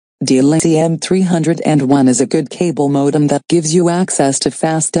D Link DCM301 is a good cable modem that gives you access to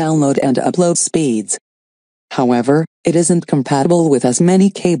fast download and upload speeds. However, it isn't compatible with as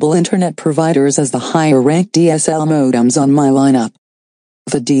many cable internet providers as the higher-ranked DSL modems on my lineup.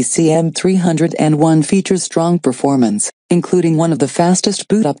 The DCM301 features strong performance, including one of the fastest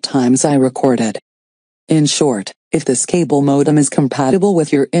boot-up times I recorded. In short, if this cable modem is compatible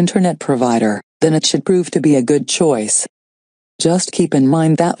with your internet provider, then it should prove to be a good choice. Just keep in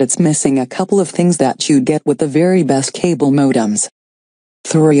mind that it's missing a couple of things that you'd get with the very best cable modems.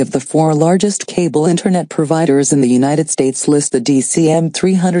 3 of the 4 largest cable internet providers in the United States list the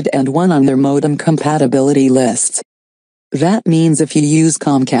DCM301 on their modem compatibility lists. That means if you use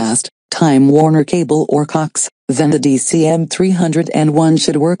Comcast, Time Warner Cable or Cox, then the DCM301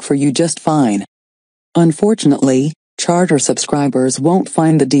 should work for you just fine. Unfortunately, Charter subscribers won't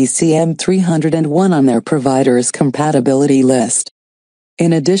find the DCM301 on their provider's compatibility list.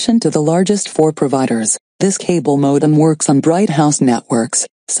 In addition to the largest 4 providers, this cable modem works on Bright House networks,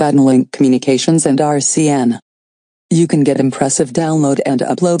 CenturyLink Communications and RCN. You can get impressive download and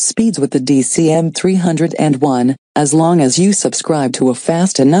upload speeds with the DCM301, as long as you subscribe to a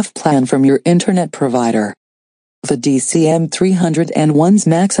fast enough plan from your internet provider. The DCM301's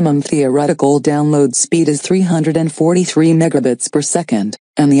maximum theoretical download speed is 343 megabits per second,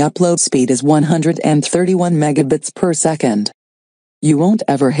 and the upload speed is 131 megabits per second. You won't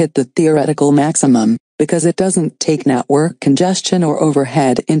ever hit the theoretical maximum, because it doesn't take network congestion or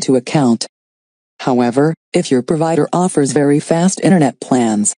overhead into account. However, if your provider offers very fast internet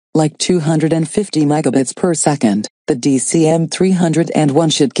plans, like 250 megabits per second, the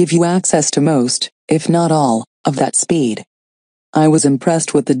DCM301 should give you access to most, if not all, of that speed. I was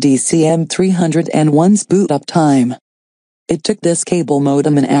impressed with the DCM301's boot-up time. It took this cable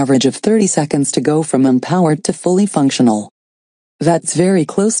modem an average of 30 seconds to go from unpowered to fully functional. That's very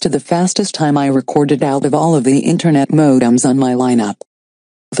close to the fastest time I recorded out of all of the internet modems on my lineup.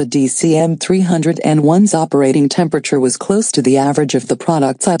 The DCM301's operating temperature was close to the average of the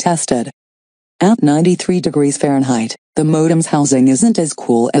products I tested. At 93 degrees Fahrenheit, the modem's housing isn't as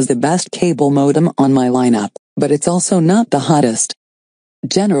cool as the best cable modem on my lineup, but it's also not the hottest.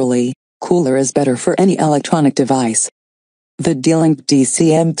 Generally, cooler is better for any electronic device. The D Link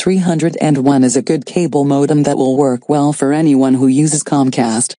DCM301 is a good cable modem that will work well for anyone who uses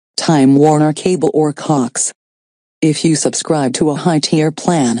Comcast, Time Warner Cable or Cox. If you subscribe to a high-tier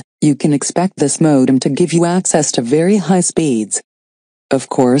plan, you can expect this modem to give you access to very high speeds. Of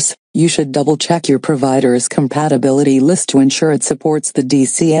course, you should double-check your provider's compatibility list to ensure it supports the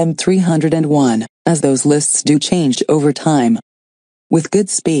DCM301, as those lists do change over time. With good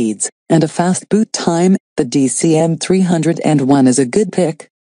speeds and a fast boot time, the DCM301 is a good pick.